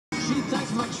She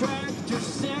thinks my tractor's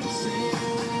sexy.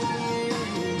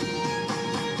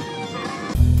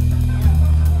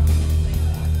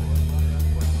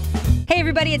 Hey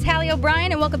everybody, it's Halley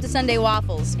O'Brien and welcome to Sunday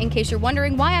Waffles. In case you're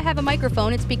wondering why I have a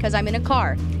microphone, it's because I'm in a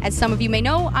car. As some of you may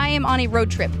know, I am on a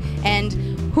road trip. And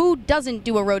who doesn't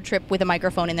do a road trip with a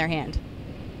microphone in their hand?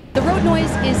 The road noise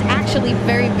is actually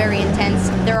very, very intense.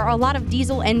 There are a lot of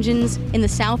diesel engines in the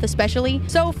south especially.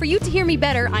 So for you to hear me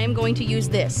better, I am going to use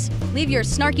this. Leave your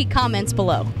snarky comments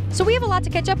below. So we have a lot to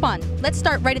catch up on. Let's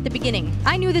start right at the beginning.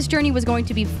 I knew this journey was going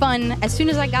to be fun as soon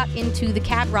as I got into the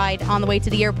cab ride on the way to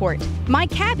the airport. My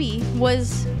cabbie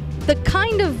was the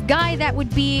kind of guy that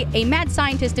would be a mad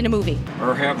scientist in a movie.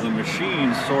 Or have the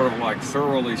machine sort of like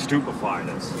thoroughly stupefied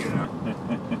us, you know?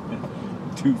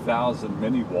 2,000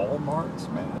 mini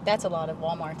Walmarts, man. That's a lot of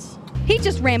Walmarts. He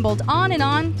just rambled on and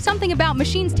on, something about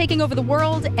machines taking over the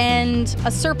world and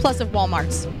a surplus of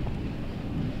Walmarts.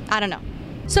 I don't know.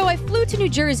 So I flew to New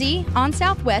Jersey on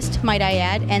Southwest, might I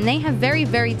add, and they have very,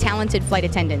 very talented flight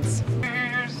attendants.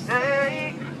 You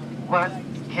say what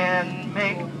can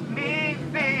make me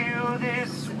feel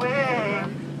this way,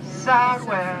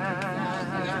 Southwest.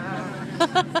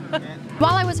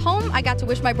 While I was home, I got to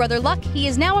wish my brother luck. He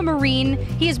is now a Marine.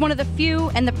 He is one of the few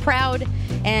and the proud,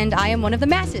 and I am one of the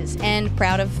masses and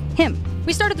proud of him.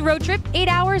 We started the road trip, 8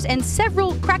 hours and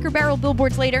several Cracker Barrel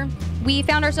billboards later. We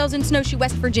found ourselves in Snowshoe,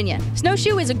 West Virginia.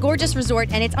 Snowshoe is a gorgeous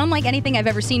resort, and it's unlike anything I've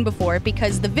ever seen before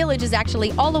because the village is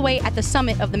actually all the way at the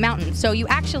summit of the mountain. So you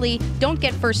actually don't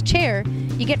get first chair,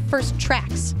 you get first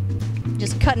tracks.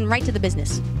 Just cutting right to the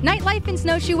business. Nightlife in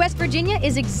Snowshoe, West Virginia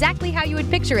is exactly how you would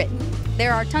picture it.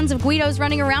 There are tons of Guidos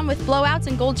running around with blowouts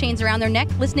and gold chains around their neck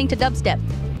listening to dubstep.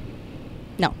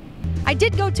 No. I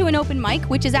did go to an open mic,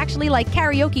 which is actually like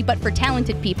karaoke but for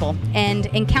talented people, and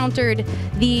encountered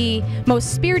the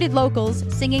most spirited locals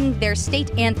singing their state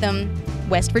anthem,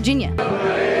 West Virginia.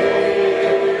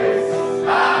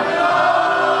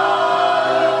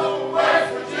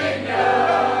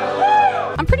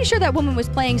 I'm pretty sure that woman was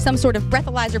playing some sort of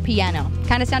breathalyzer piano.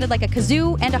 Kind of sounded like a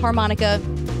kazoo and a harmonica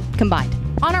combined.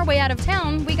 On our way out of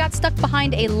town, we got stuck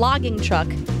behind a logging truck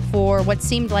for what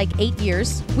seemed like 8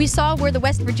 years. We saw where the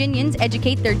West Virginians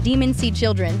educate their demon seed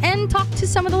children and talked to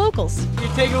some of the locals. You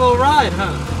take a little ride,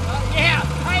 huh? Yeah,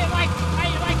 how you like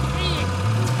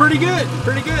me? It's pretty good,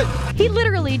 pretty good. He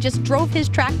literally just drove his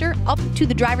tractor up to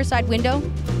the driver's side window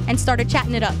and started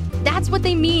chatting it up. That's what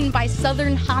they mean by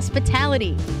Southern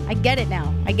hospitality. I get it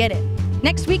now, I get it.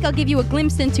 Next week, I'll give you a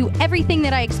glimpse into everything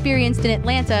that I experienced in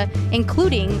Atlanta,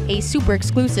 including a super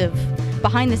exclusive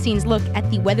behind-the-scenes look at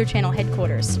the Weather Channel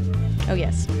headquarters. Oh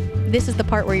yes, this is the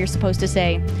part where you're supposed to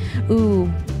say,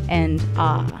 ooh and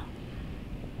ah.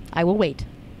 I will wait.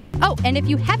 Oh, and if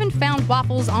you haven't found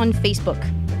Waffles on Facebook,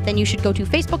 then you should go to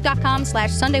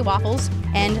facebook.com/SundayWaffles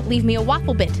and leave me a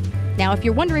waffle bit. Now, if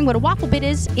you're wondering what a waffle bit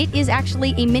is, it is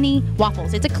actually a mini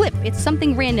waffles. It's a clip. It's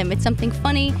something random. It's something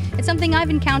funny. It's something I've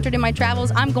encountered in my travels.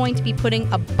 I'm going to be putting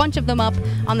a bunch of them up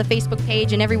on the Facebook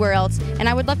page and everywhere else. And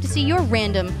I would love to see your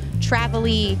random,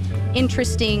 travel-y,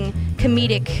 interesting,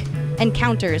 comedic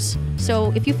encounters.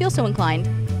 So if you feel so inclined,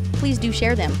 please do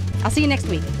share them. I'll see you next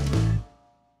week.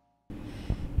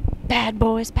 Bad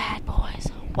boys, bad boys.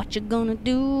 What you gonna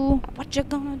do? What you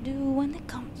gonna do when they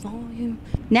come for you?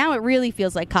 Now it really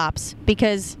feels like cops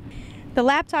because the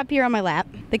laptop here on my lap,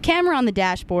 the camera on the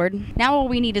dashboard, now all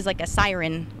we need is like a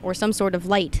siren or some sort of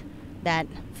light that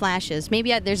flashes.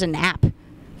 Maybe there's an app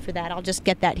for that. I'll just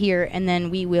get that here and then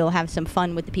we will have some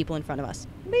fun with the people in front of us.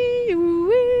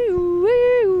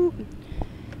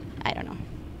 I don't know.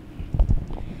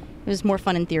 It was more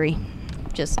fun in theory.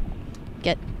 Just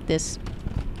get this.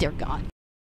 Dear God.